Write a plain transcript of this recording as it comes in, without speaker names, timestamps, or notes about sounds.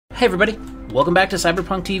Hey everybody, welcome back to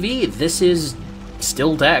Cyberpunk TV. This is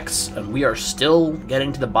still Dex, and we are still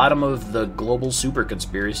getting to the bottom of the global super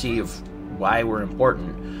conspiracy of why we're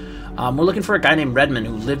important. We're looking for a guy named Redmond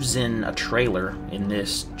who lives in a trailer in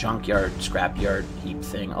this junkyard, scrapyard heap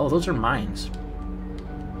thing. Oh, those are mines.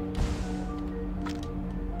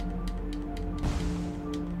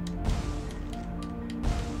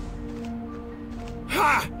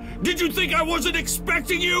 Ha! Did you think I wasn't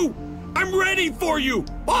expecting you? I'm ready for you!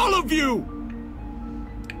 All of you!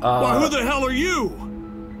 Why, who the hell are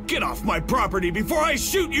you? Get off my property before I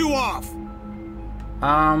shoot you off!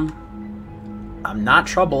 I'm not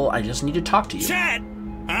trouble, I just need to talk to you. Chat!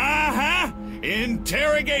 Uh-huh!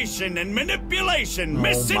 Interrogation and manipulation,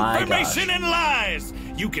 misinformation and lies!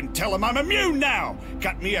 You can tell him I'm immune now!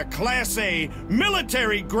 Got me a Class A,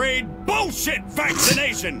 military-grade bullshit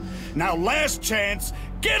vaccination! Now last chance,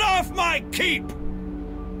 get off my keep!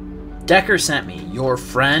 Decker sent me. Your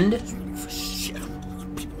friend? Shit,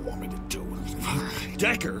 people want me to do.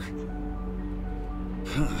 Decker?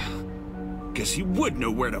 Guess he would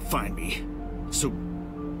know where to find me. So,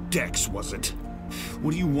 Dex was it?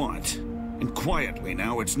 What do you want? And quietly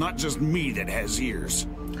now, it's not just me that has ears.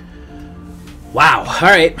 Wow,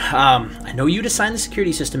 alright. I know you designed the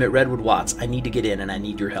security system at Redwood Watts. I need to get in and I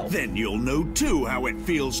need your help. Then you'll know too how it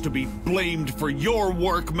feels to be blamed for your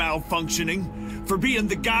work malfunctioning. For being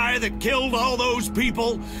the guy that killed all those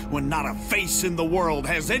people, when not a face in the world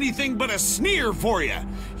has anything but a sneer for you.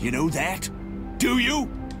 You know that? Do you?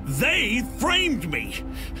 They framed me.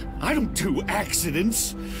 I don't do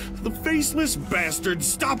accidents. The faceless bastards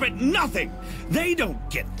stop at nothing. They don't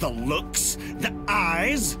get the looks, the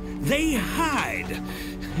eyes. They hide.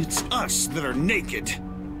 It's us that are naked.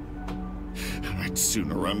 I'd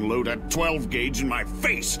sooner unload a 12-gauge in my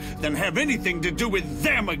face than have anything to do with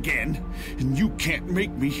them again. And you can't make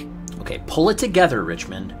me. Okay, pull it together,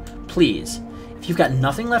 Richmond. Please. If you've got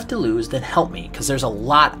nothing left to lose, then help me, because there's a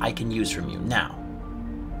lot I can use from you now.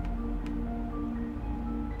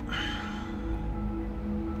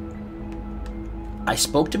 I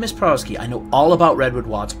spoke to Miss Prowski. I know all about Redwood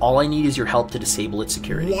Watts. All I need is your help to disable its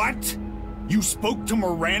security. What? You spoke to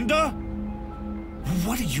Miranda?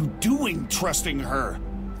 What are you doing, trusting her?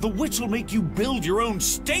 The witch will make you build your own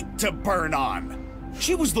stake to burn on.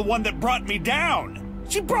 She was the one that brought me down.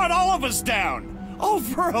 She brought all of us down. All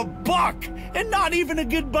for $1, and not even a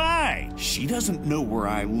goodbye. She doesn't know where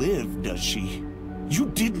I live, does she?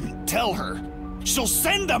 You didn't tell her. She'll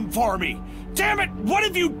send them for me. Damn it, what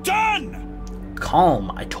have you done?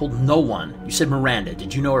 Calm. I told no one. You said Miranda.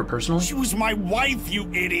 Did you know her personally? She was my wife, you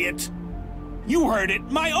idiot. You heard it.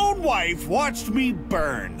 My own wife watched me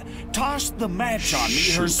burn. Tossed the match on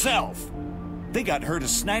me herself. They got her to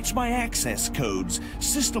snatch my access codes,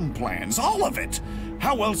 system plans, all of it.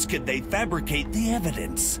 How else could they fabricate the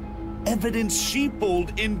evidence? Evidence she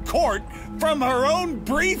pulled in court from her own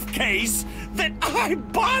briefcase that I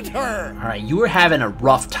bought her! Alright, you were having a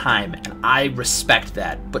rough time, and I respect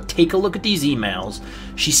that. But take a look at these emails.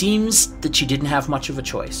 She seems that she didn't have much of a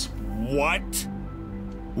choice. What?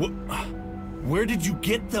 Where did you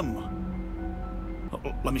get them? Oh,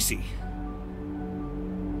 let me see.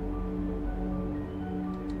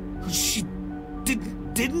 She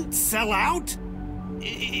didn't sell out?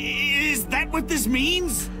 Is that what this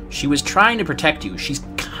means? She was trying to protect you. She's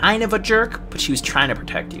kind of a jerk, but she was trying to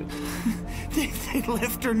protect you. They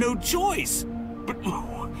left her no choice. But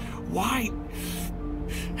why?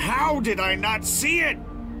 How did I not see it?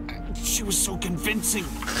 She was so convincing.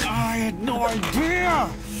 I had no idea.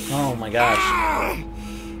 Oh my gosh.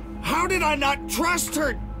 How did I not trust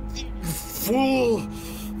her? Fool!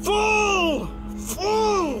 Fool!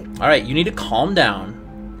 Fool! Alright, you need to calm down.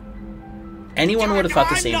 Anyone would have thought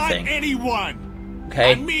the same thing. Anyone!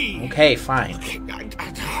 Okay? Me. Okay, fine.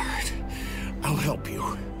 I'll help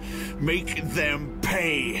you. Make them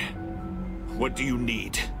pay. What do you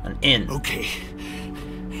need? An in. Okay.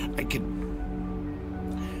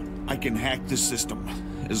 I can hack the system,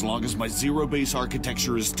 as long as my zero-base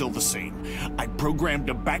architecture is still the same. I programmed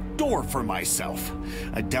a back door for myself.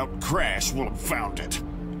 I doubt Crash will have found it.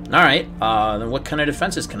 Alright, then what kind of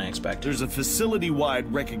defenses can I expect? There's a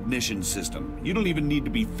facility-wide recognition system. You don't even need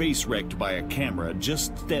to be face-wrecked by a camera.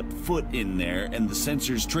 Just step foot in there and the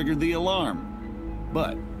sensors trigger the alarm.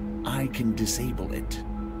 But I can disable it.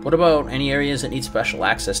 What about any areas that need special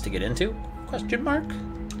access to get into? Question mark?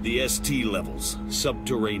 The ST levels,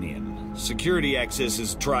 subterranean. Security access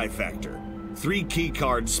is tri-factor. 3 key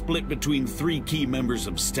cards split between 3 key members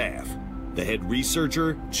of staff. The head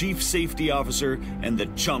researcher, chief safety officer, and the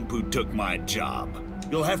chump who took my job.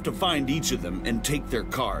 You'll have to find each of them and take their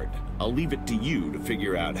card. I'll leave it to you to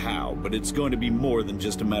figure out how, but it's going to be more than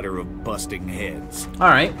just a matter of busting heads.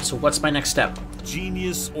 Alright, so what's my next step?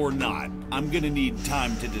 Genius or not, I'm gonna need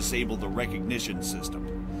time to disable the recognition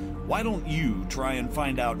system. Why don't you try and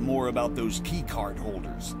find out more about those keycard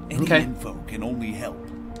holders? Any info can only help.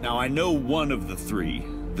 Now, I know one of the three,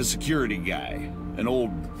 the security guy, an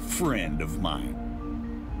old friend of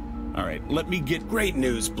mine. Alright, let me get... Great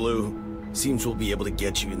news, Blue. Seems we'll be able to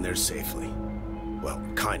get you in there safely. Well,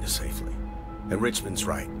 kinda safely. And Richmond's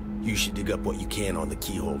right. You should dig up what you can on the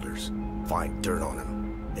key holders. Find dirt on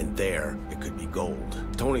them. And there, it could be gold.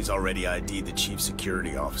 Tony's already ID'd the chief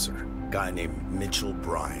security officer, a guy named Mitchell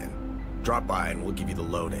Bryan. Drop by and we'll give you the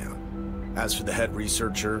lowdown. As for the head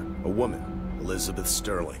researcher, a woman, Elizabeth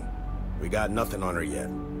Sterling. We got nothing on her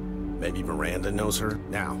yet. Maybe Miranda knows her?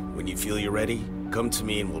 Now, when you feel you're ready, come to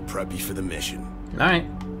me and we'll prep you for the mission. Alright.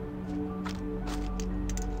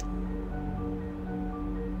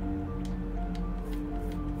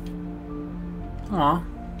 Aw.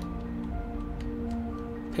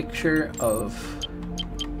 Picture of...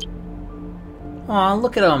 Aw,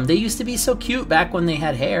 look at them. They used to be so cute back when they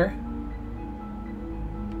had hair.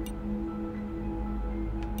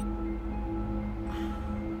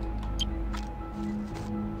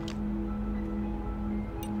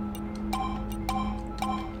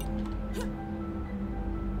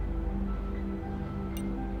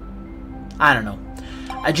 I don't know.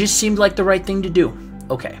 It just seemed like the right thing to do.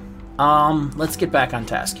 Okay. Let's get back on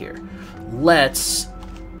task here. Let's...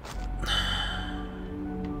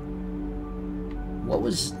 What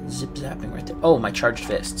was zip-zapping right there? Oh, my charged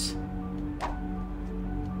fists.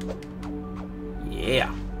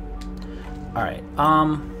 Yeah. Alright,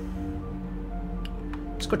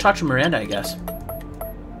 let's go talk to Miranda, I guess.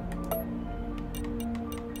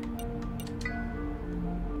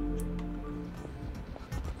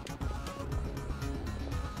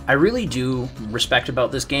 I really do respect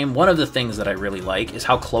about this game. One of the things that I really like is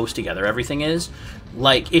how close together everything is.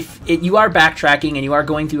 Like, you are backtracking and you are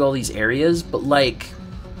going through all these areas, but like,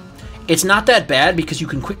 it's not that bad because you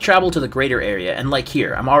can quick travel to the greater area. And like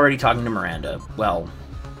here, I'm already talking to Miranda. Well,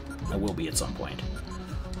 I will be at some point.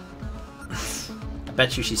 I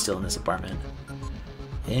bet you she's still in this apartment.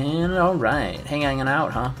 And alright, hanging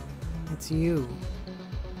out, huh? It's you.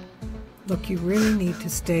 Look, you really need to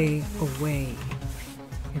stay away.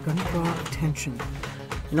 You're gonna draw attention.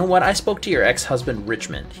 You know what? I spoke to your ex-husband,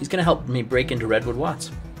 Richmond. He's gonna help me break into Redwood Watts.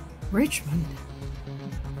 Richmond?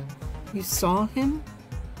 You saw him?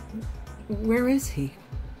 Where is he?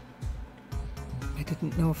 I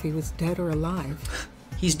didn't know if he was dead or alive.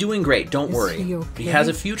 He's doing great, don't worry. Is he okay? He has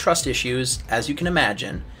a few trust issues, as you can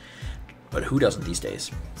imagine. But who doesn't these days?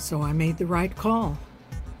 So I made the right call.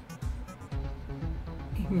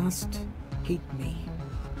 He must hate me.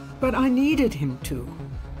 But I needed him to.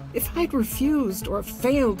 If I'd refused or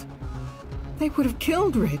failed, they would have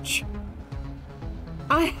killed Rich.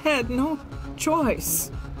 I had no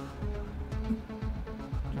choice.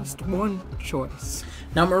 Just one choice.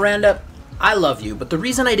 Now, Miranda, I love you, but the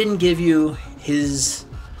reason I didn't give you his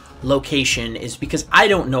location is because I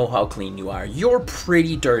don't know how clean you are. You're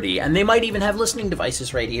pretty dirty, and they might even have listening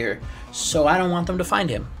devices right here, so I don't want them to find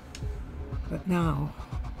him. But now...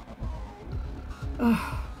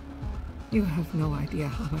 you have no idea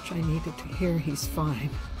how much I needed to hear he's fine.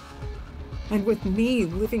 And with me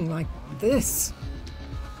living like this,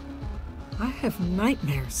 I have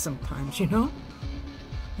nightmares sometimes, you know?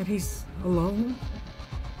 That he's alone,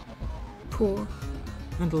 poor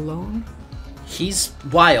and alone. He's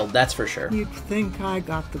wild, that's for sure. You'd think I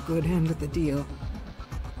got the good end of the deal.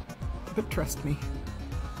 But trust me,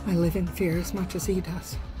 I live in fear as much as he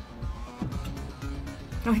does.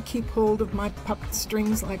 I keep hold of my puppet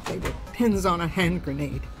strings like they were pins on a hand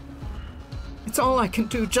grenade. It's all I can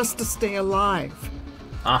do just to stay alive.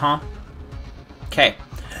 Uh-huh. Okay.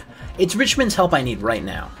 It's Richmond's help I need right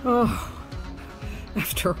now. Oh,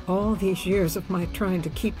 after all these years of my trying to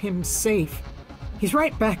keep him safe, he's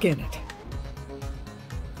right back in it.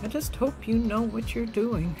 I just hope you know what you're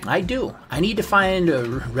doing. I do. I need to find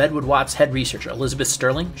Redwood Watts' head researcher, Elizabeth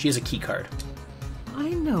Sterling. She has a key card. I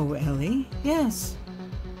know Ellie, yes.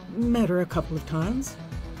 Met her a couple of times.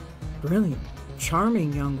 Brilliant,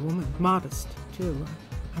 charming young woman, modest, too.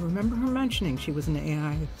 I remember her mentioning she was an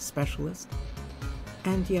AI specialist.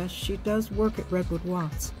 And yes, she does work at Redwood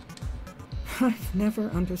Watts. I've never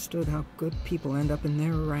understood how good people end up in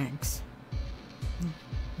their ranks.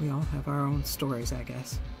 We all have our own stories, I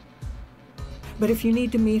guess. But if you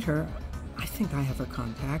need to meet her, I think I have her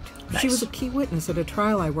contact. Nice. She was a key witness at a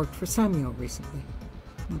trial I worked for Samuel recently.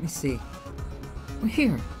 Let me see. Well,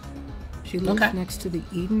 here. She lives next to the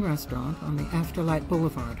Eden restaurant on the Afterlight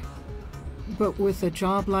Boulevard. But with a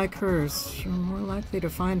job like hers, you're more likely to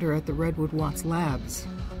find her at the Redwood Watts labs.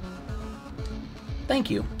 Thank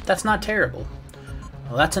you. That's not terrible.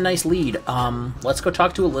 Well, that's a nice lead. Let's go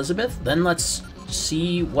talk to Elizabeth, then let's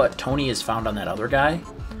see what Tony has found on that other guy,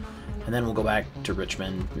 and then we'll go back to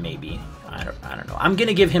Richmond, maybe. I don't know. I'm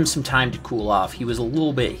gonna give him some time to cool off. He was a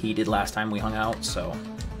little bit heated last time we hung out, so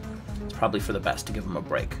it's probably for the best to give him a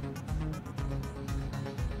break.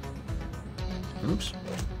 Oops.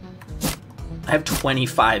 I have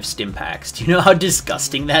 25 stim packs. Do you know how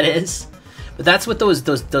disgusting that is? But that's what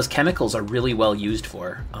those chemicals are really well used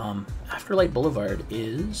for. Afterlight Boulevard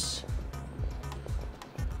is...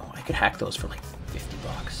 Oh, I could hack those for like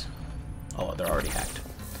 $50. Oh, they're already hacked.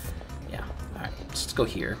 Yeah. Alright, let's go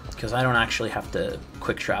here, because I don't actually have to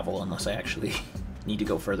quick travel unless I actually need to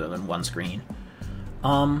go further than one screen.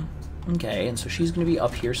 Okay, and so she's going to be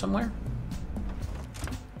up here somewhere?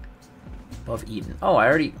 Above Eden. Oh, I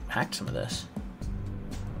already hacked some of this.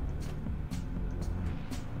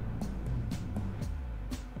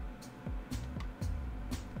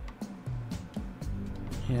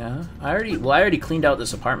 Yeah, I already cleaned out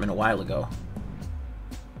this apartment a while ago.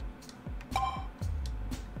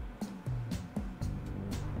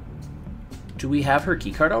 Do we have her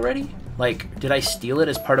keycard already? Like, did I steal it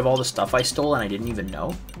as part of all the stuff I stole and I didn't even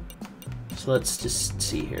know? So let's just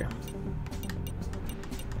see here.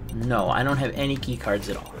 No, I don't have any keycards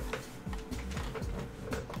at all.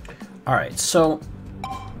 Alright, so...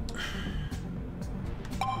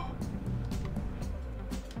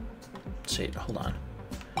 Let's see, hold on.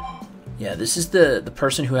 Yeah, this is the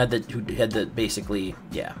person who had the basically,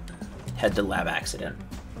 yeah, had the lab accident.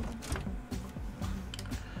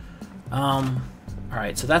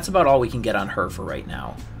 Alright, so that's about all we can get on her for right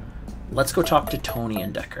now. Let's go talk to Tony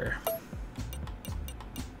and Decker.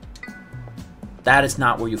 That is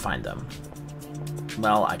not where you find them.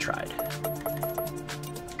 Well, I tried.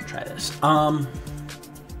 Try this.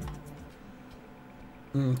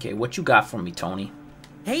 Okay, what you got for me, Tony?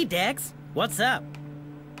 Hey, Dex. What's up?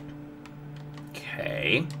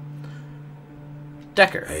 Okay.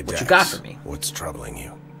 Decker, Hey, what Dex, you got for me? What's troubling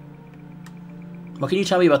you? What can you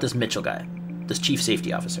tell me about this Mitchell guy? This chief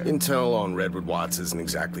safety officer? Intel on Redwood Watts isn't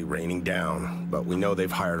exactly raining down, but we know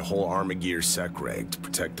they've hired a whole army gear sec reg to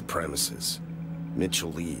protect the premises.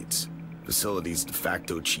 Mitchell leads, facility's de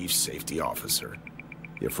facto chief safety officer.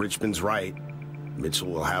 If Richmond's right, Mitchell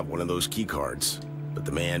will have one of those key cards, but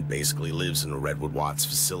the man basically lives in the Redwood Watts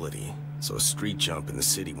facility, so a street jump in the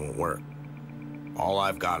city won't work. All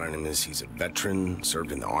I've got on him is he's a veteran,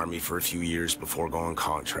 served in the army for a few years before going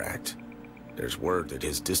contract. There's word that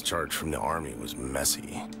his discharge from the army was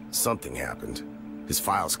messy. Something happened. His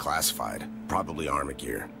file's classified, probably armor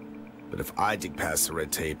gear. But if I dig past the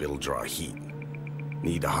red tape, it'll draw heat.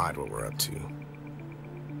 Need to hide what we're up to.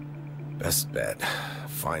 Best bet,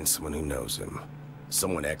 find someone who knows him.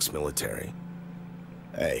 Someone ex-military.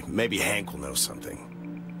 Hey, maybe Hank will know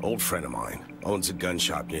something. Old friend of mine, owns a gun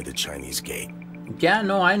shop near the Chinese gate. Yeah,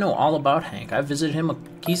 no, I know all about Hank. I've visited him.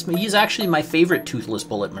 He's actually my favorite toothless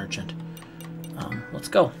bullet merchant. Let's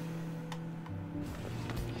go.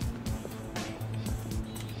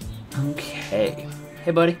 Okay.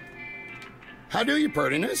 Hey, buddy. How do you,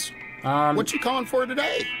 Purtiness? What you calling for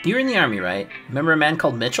today? You're in the army, right? Remember a man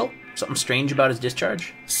called Mitchell? Something strange about his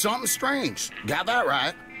discharge? Something strange. Got that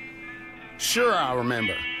right. Sure, I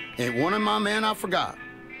remember. Ain't one of my men I forgot.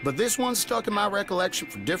 But this one stuck in my recollection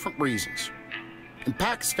for different reasons. In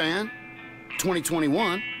Pakistan,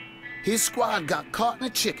 2021, his squad got caught in a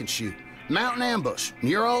chicken shoot, mountain ambush,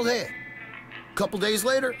 near Old Head. Couple days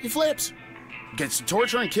later, he flips. Gets to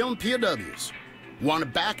torture and killing POWs.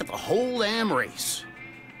 Wanted back at the whole damn race.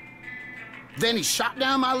 Then he shot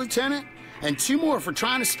down my lieutenant and 2 more for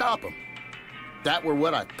trying to stop him. That were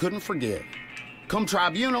what I couldn't forget. Come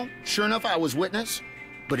tribunal, sure enough I was witness,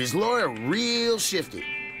 but his lawyer real shifty.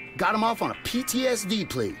 Got him off on a PTSD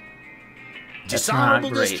plea.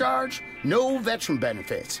 Dishonorable discharge, no veteran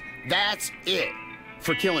benefits. That's it.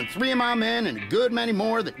 For killing 3 of my men and a good many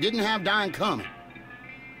more that didn't have dying coming.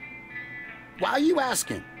 Why are you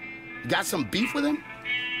asking? You got some beef with him?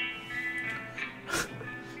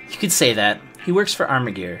 You could say that. He works for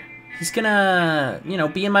Armor Gear. He's gonna, you know,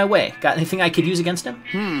 be in my way. Got anything I could use against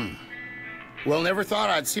him? Well, never thought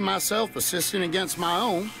I'd see myself assisting against my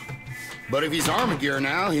own. But if he's Armor Gear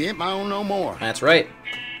now, he ain't my own no more. That's right.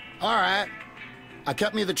 All right. I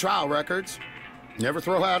kept me the trial records. Never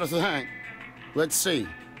throw out a thing. Let's see.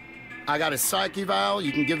 I got his psych eval.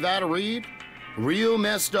 You can give that a read. Real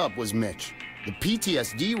messed up was Mitch. The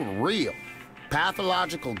PTSD were real.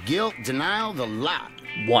 Pathological guilt, denial, the lot.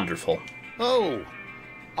 Wonderful. Oh,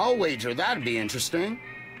 I'll wager that'd be interesting.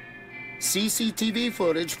 CCTV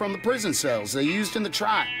footage from the prison cells they used in the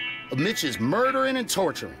trial of Mitch's murdering and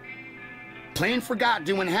torturing. Plain forgot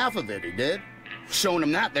doing half of it, he did. Showing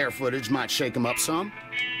him that there footage might shake him up some.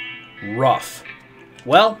 Rough.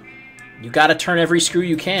 Well, you gotta turn every screw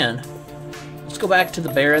you can. Let's go back to the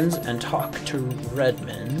Barrens and talk to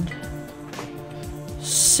Redmond.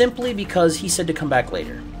 Simply because he said to come back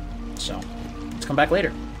later. So, let's come back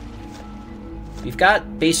later. We've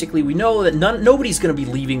got, basically, we know that nobody's going to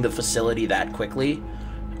be leaving the facility that quickly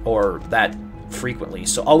or that frequently.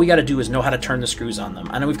 So all we got to do is know how to turn the screws on them.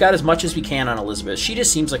 And we've got as much as we can on Elizabeth. She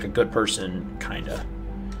just seems like a good person, kind of.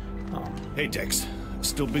 Hey, Dex.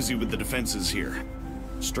 Still busy with the defenses here.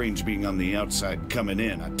 Strange being on the outside coming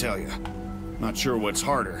in, I tell you. Not sure what's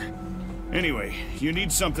harder. Anyway, you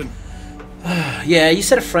need something? Yeah, you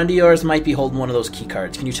said a friend of yours might be holding one of those key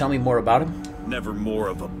cards. Can you tell me more about him? Never more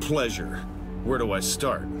of a pleasure. Where do I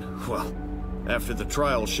start? Well, after the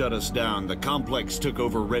trial shut us down, the complex took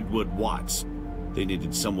over Redwood Watts. They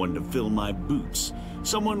needed someone to fill my boots.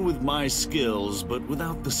 Someone with my skills, but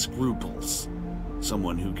without the scruples.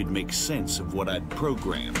 Someone who could make sense of what I'd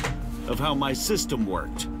programmed, of how my system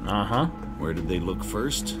worked. Uh-huh. Where did they look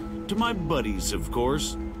first? To my buddies, of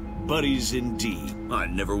course. Buddies indeed. I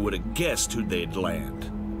never would have guessed who they'd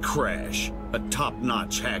land. Crash, a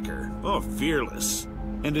top-notch hacker. Oh, fearless.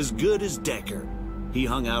 And as good as Decker. He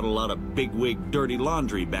hung out a lot of bigwig dirty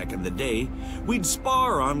laundry back in the day. We'd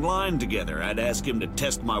spar online together. I'd ask him to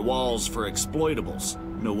test my walls for exploitables.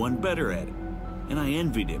 No one better at it. And I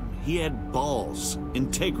envied him. He had balls,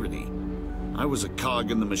 integrity. I was a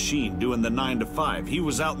cog in the machine doing the 9 to 5. He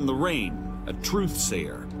was out in the rain, a truth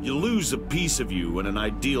sayer. You lose a piece of you when an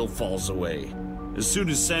ideal falls away. As soon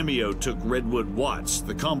as Samio took Redwood Watts,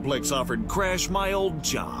 the complex offered Crash my old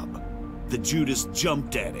job. The Judas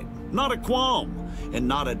jumped at it. Not a qualm, and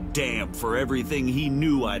not a damn for everything he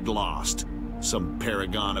knew I'd lost. Some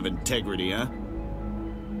paragon of integrity, huh?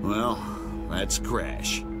 Well, that's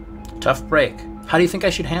Crash. Tough break. How do you think I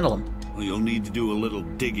should handle him? Well, you'll need to do a little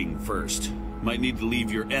digging first. Might need to leave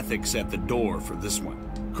your ethics at the door for this one.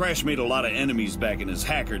 Crash made a lot of enemies back in his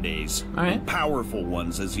hacker days. All right. Powerful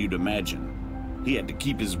ones, as you'd imagine. He had to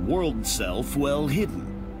keep his world self well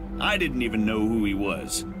hidden. I didn't even know who he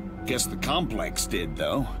was. Guess the complex did,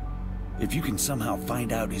 though. If you can somehow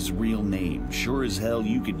find out his real name, sure as hell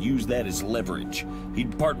you could use that as leverage.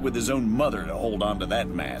 He'd part with his own mother to hold on to that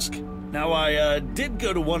mask. Now, I did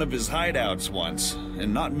go to one of his hideouts once,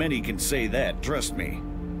 and not many can say that, trust me.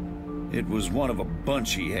 It was one of a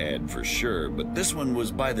bunch he had, for sure, but this one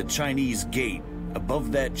was by the Chinese gate,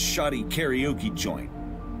 above that shoddy karaoke joint.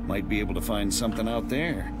 Might be able to find something out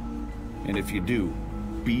there. And if you do,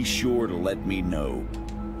 be sure to let me know.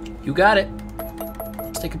 You got it.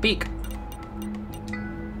 Let's take a peek.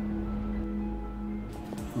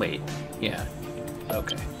 Wait. Yeah.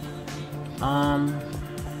 Okay. I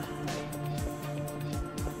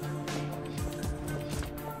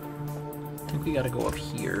think we gotta go up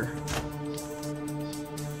here.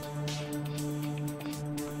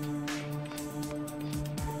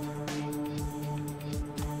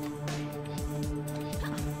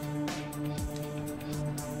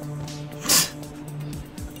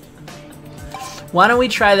 Why don't we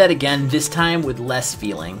try that again, this time with less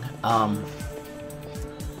feeling?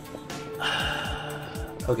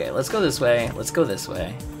 Okay, let's go this way. Let's go this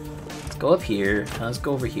way. Let's go up here. Let's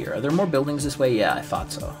go over here. Are there more buildings this way? Yeah, I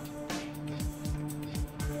thought so.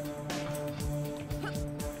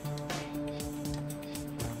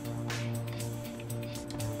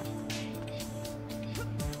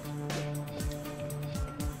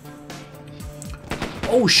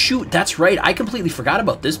 Oh shoot, that's right. I completely forgot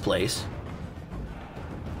about this place.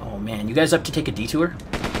 Oh man, you guys up to take a detour?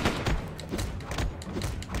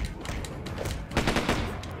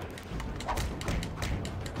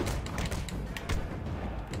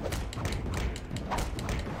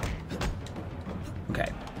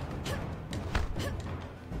 Okay.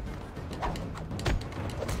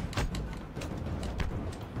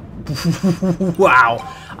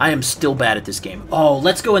 Wow. I am still bad at this game. Oh,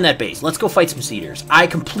 let's go in that base. Let's go fight some cedars. I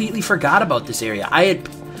completely forgot about this area. I had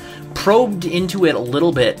probed into it a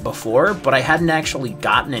little bit before, but I hadn't actually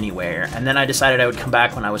gotten anywhere. And then I decided I would come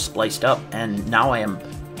back when I was spliced up, and now I am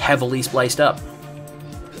heavily spliced up.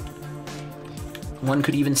 One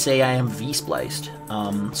could even say I am V-spliced.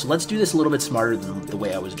 So let's do this a little bit smarter than the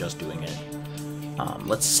way I was just doing it.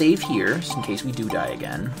 Let's save here, just in case we do die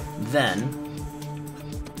again. Then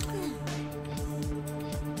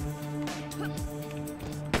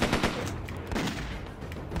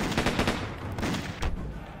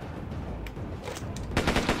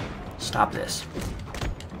stop this.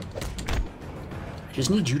 I Just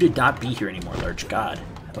need you to not be here anymore, Lurch. God.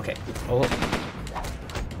 Okay. Oh.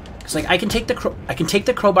 Cause like I can take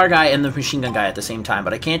the crowbar guy and the machine gun guy at the same time,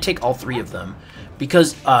 but I can't take all three of them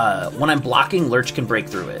because when I'm blocking, Lurch can break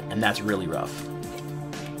through it, and that's really rough.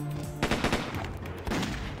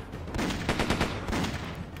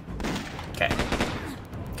 Okay.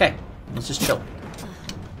 Okay. Let's just chill.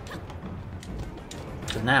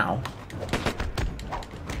 So now.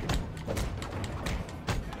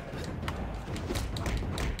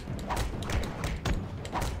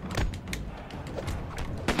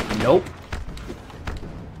 Nope.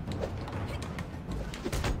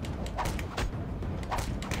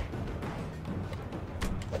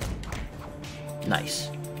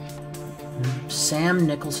 Nice. Sam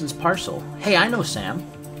Nicholson's parcel. Hey, I know Sam.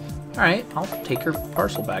 Alright, I'll take her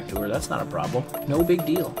parcel back to her. That's not a problem. No big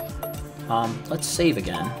deal. Let's save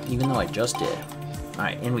again, even though I just did.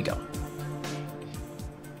 Alright, in we go.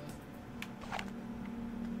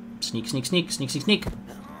 Sneak, sneak, sneak, sneak, sneak, sneak.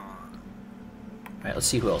 Alright, let's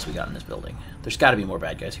see who else we got in this building. There's got to be more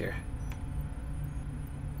bad guys here.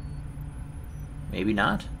 Maybe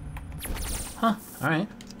not? Huh, alright.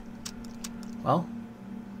 Well,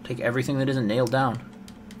 take everything that isn't nailed down.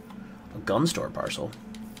 A gun store parcel.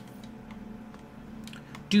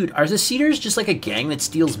 Dude, are the Cedars just like a gang that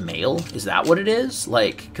steals mail? Is that what it is?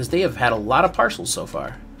 Like, because they have had a lot of parcels so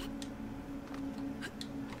far.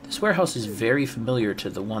 This warehouse is very familiar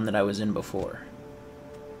to the one that I was in before.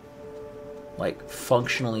 Like,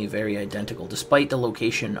 functionally very identical, despite the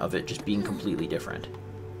location of it just being completely different.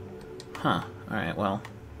 Huh. Alright, well.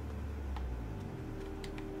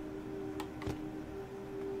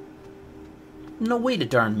 No, wait a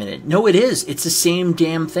darn minute. No, it is. It's the same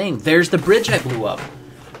damn thing. There's the bridge I blew up.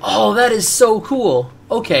 Oh, that is so cool.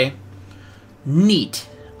 Okay. Neat.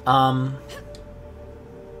 And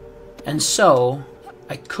so,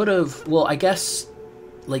 I could have... Well, I guess,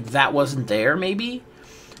 like, that wasn't there, maybe?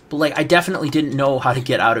 But, like, I definitely didn't know how to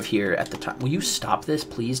get out of here at the time. Will you stop this,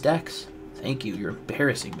 please, Dex? Thank you. You're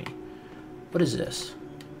embarrassing me. What is this?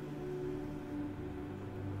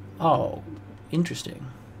 Oh, interesting.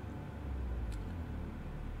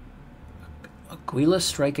 Aquila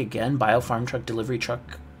strike again. Biofarm truck delivery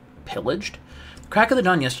truck pillaged. Crack of the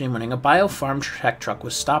dawn yesterday morning, a biofarm tech truck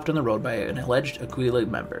was stopped on the road by an alleged Aquila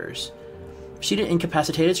members. Proceeded to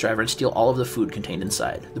incapacitate its driver and steal all of the food contained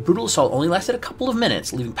inside. The brutal assault only lasted a couple of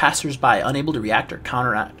minutes, leaving passers-by unable to react or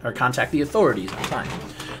contact the authorities on time.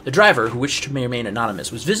 The driver, who wished to remain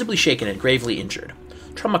anonymous, was visibly shaken and gravely injured.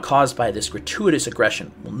 Trauma caused by this gratuitous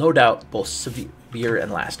aggression will no doubt both severe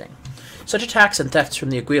and lasting. Such attacks and thefts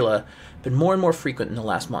from the Aquila have been more and more frequent in the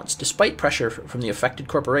last months. Despite pressure from the affected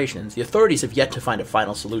corporations, the authorities have yet to find a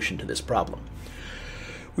final solution to this problem.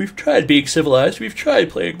 We've tried being civilized, we've tried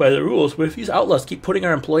playing by the rules, but if these outlaws keep putting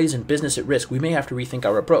our employees and business at risk, we may have to rethink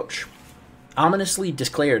our approach. Ominously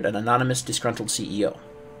declared an anonymous, disgruntled CEO.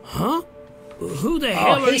 Huh? Who the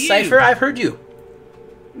hell are you? Hey, Cypher, I've heard you.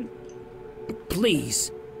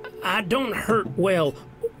 Please, I don't hurt well,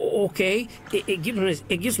 okay? It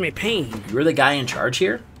gives me pain. You're the guy in charge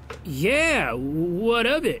here? Yeah, what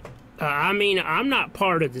of it? I mean, I'm not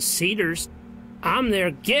part of the Cedars. I'm their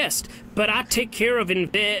guest, but I take care of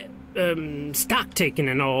stock taking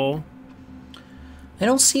and all. They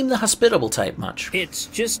don't seem the hospitable type much. It's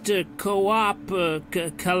just a co-op, we're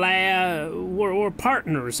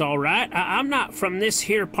partners, all right? I'm not from this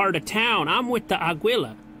here part of town. I'm with the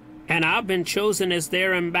Aguila, and I've been chosen as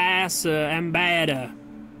their ambassador.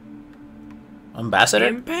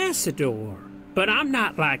 Ambassador. But I'm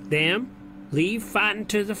not like them. Leave fighting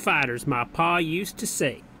to the fighters, my pa used to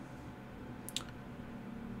say.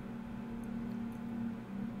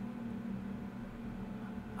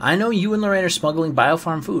 I know you and Lorraine are smuggling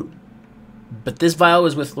biofarm food, but this vial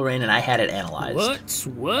was with Lorraine and I had it analyzed.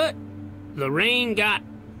 What? Lorraine got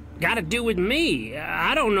to do with me?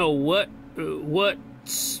 I don't know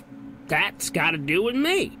what's that's got to do with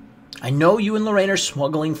me. I know you and Lorraine are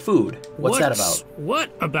smuggling food. What's that about?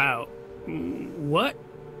 What about? What?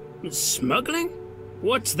 Smuggling?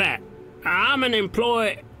 What's that? I'm an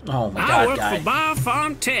employee. Oh my God, I work guy. for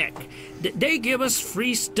Biofarm Tech. They give us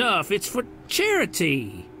free stuff. It's for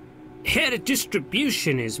charity. Head of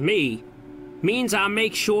distribution is me. Means I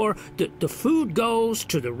make sure that the food goes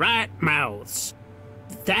to the right mouths.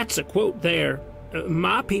 That's a quote there.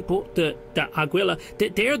 My people, the Aguila,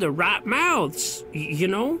 they're the right mouths, you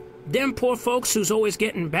know? Them poor folks who's always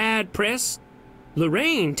getting bad press.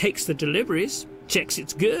 Lorraine takes the deliveries, checks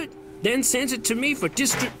it's good, then sends it to me for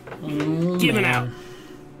giving out.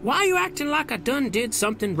 Why are you acting like I done did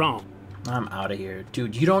something wrong? I'm out of here.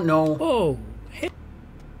 Dude, you don't know... Oh, hey.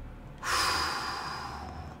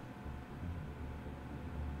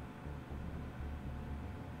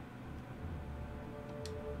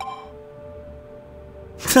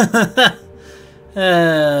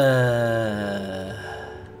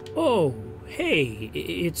 Oh, hey,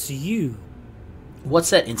 it's you. What's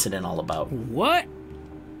that incident all about? What?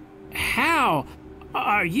 How?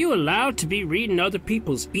 Are you allowed to be reading other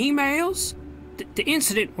people's emails? The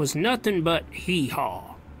incident was nothing but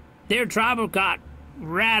hee-haw. Their driver got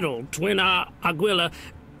rattled when Aguila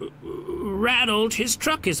rattled his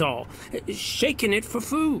truck is all, shaking it for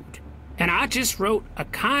food. And I just wrote a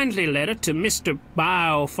kindly letter to Mr.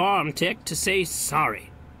 Farm Tech to say sorry.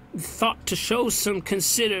 Thought to show some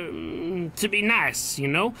to be nice, you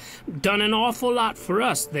know? Done an awful lot for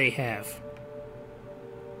us, they have.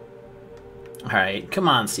 Alright, come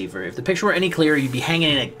on, Seifer. If the picture were any clearer, you'd be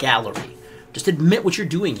hanging in a gallery. Just admit what you're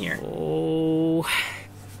doing here. Oh,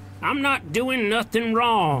 I'm not doing nothing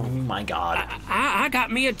wrong. Oh my god. I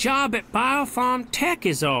got me a job at Farm Tech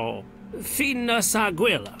is all. Feeding us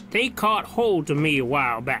Aguila. They caught hold of me a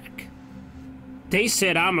while back. They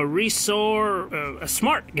said I'm a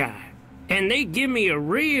smart guy. And they give me a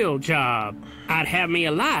real job. I'd have me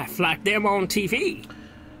a life like them on TV.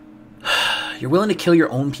 You're willing to kill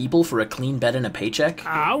your own people for a clean bed and a paycheck?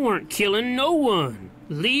 I weren't killing no one.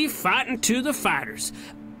 Leave fighting to the fighters.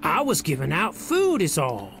 I was giving out food is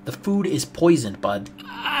all. The food is poisoned, bud.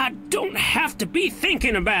 I don't have to be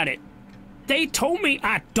thinking about it. They told me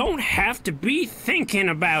I don't have to be thinking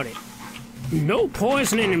about it. No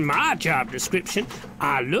poisoning in my job description.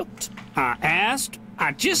 I looked, I asked,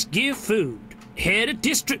 I just give food. Head of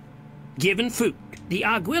district, giving food. The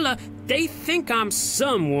Aguila, they think I'm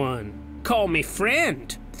someone. Call me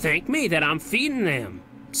friend. Thank me that I'm feeding them.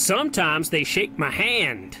 Sometimes they shake my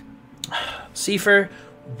hand. Seifer,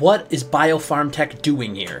 what is Farm Tech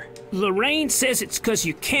doing here? Lorraine says it's 'cause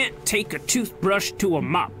you can't take a toothbrush to a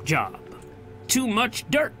mop job. Too much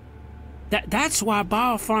dirt. That's why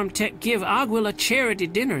Farm Tech give Aguila charity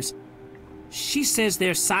dinners. She says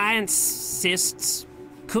their scientists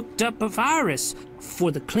cooked up a virus for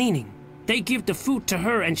the cleaning. They give the food to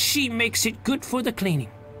her and she makes it good for the cleaning.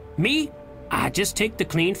 Me, I just take the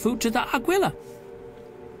clean food to the Aguila.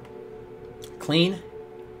 Clean?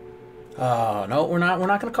 Oh, no, we're not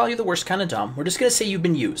gonna call you the worst kind of dumb. We're just gonna say you've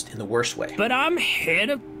been used in the worst way. But I'm head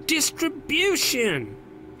of distribution.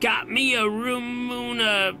 Got me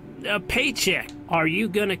a paycheck. Are you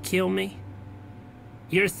gonna kill me?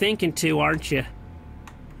 You're thinking to, aren't you?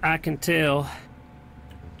 I can tell.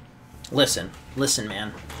 Listen,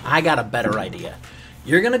 man. I got a better idea.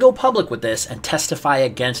 You're gonna go public with this and testify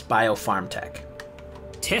against Farm Tech.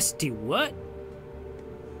 Testy what?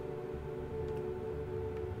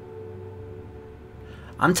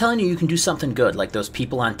 I'm telling you can do something good like those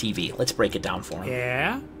people on TV. Let's break it down for them.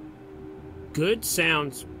 Yeah? Good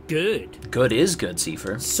sounds good. Good is good,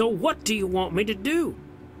 Seifer. So what do you want me to do?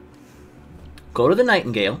 Go to the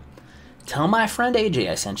Nightingale, tell my friend AJ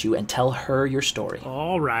I sent you, and tell her your story.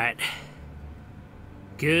 All right.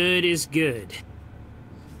 Good is good.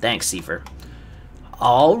 Thanks, Seifer.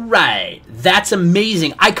 All right. That's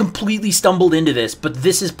amazing. I completely stumbled into this, but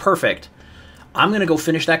this is perfect. I'm going to go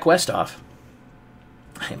finish that quest off.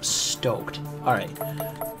 I am stoked. All right.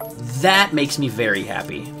 That makes me very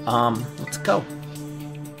happy. Let's go.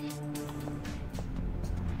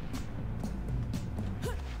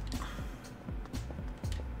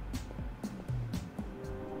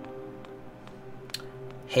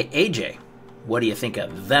 Hey, AJ, what do you think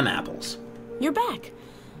of them apples? You're back.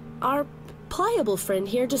 Our pliable friend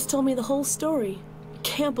here just told me the whole story.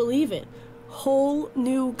 Can't believe it. Whole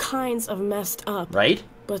new kinds of messed up. Right?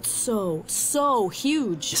 But so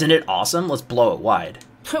huge. Isn't it awesome? Let's blow it wide.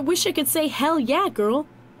 I wish I could say hell yeah, girl.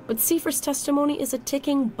 But Seifer's testimony is a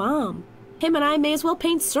ticking bomb. Him and I may as well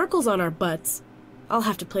paint circles on our butts. I'll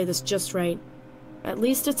have to play this just right. At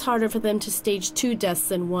least it's harder for them to stage 2 deaths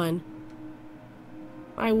than 1.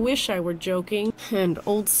 I wish I were joking. And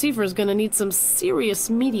old Seifer's gonna need some serious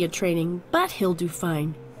media training, but he'll do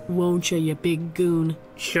fine. Won't you big goon?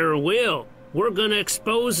 Sure will. We're gonna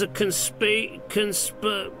expose a conspiracy.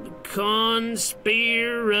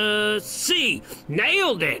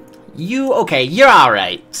 Nailed it! Okay, you're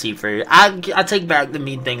alright, Seifer. I'll take back the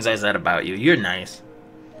mean things I said about you. You're nice.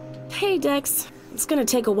 Hey, Dex. It's gonna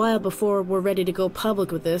take a while before we're ready to go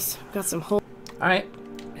public with this. Got some whole... Alright.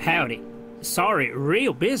 Howdy. Sorry,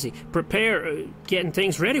 real busy. Getting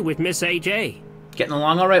things ready with Miss AJ. Getting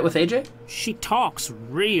along alright with AJ? She talks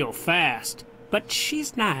real fast, but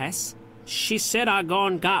she's nice. She said I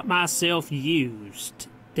gone got myself used.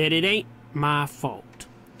 That it ain't my fault.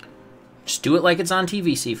 Just do it like it's on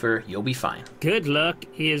TV, Seifer. You'll be fine. Good luck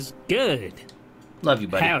is good. Love you,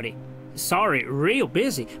 buddy. Howdy. Sorry, real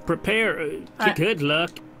busy. Good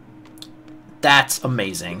luck. That's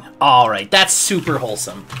amazing. Alright, that's super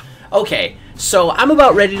wholesome. Okay, so I'm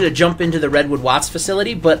about ready to jump into the Redwood Watts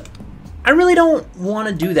facility, but I really don't want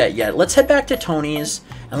to do that yet. Let's head back to Tony's,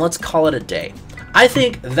 and let's call it a day. I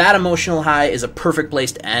think that emotional high is a perfect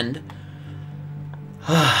place to end.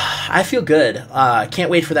 I feel good. Can't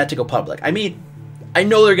wait for that to go public. I mean, I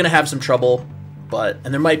know they're going to have some trouble,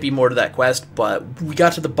 and there might be more to that quest, but we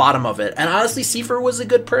got to the bottom of it. And honestly, Seifer was a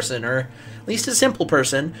good person, or at least a simple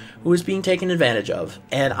person, who was being taken advantage of.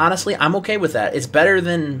 And honestly, I'm okay with that. It's better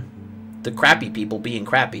than the crappy people being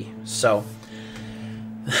crappy. So,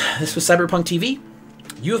 this was Cyberpunk TV.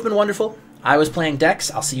 You have been wonderful. I was playing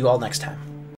Dex. I'll see you all next time.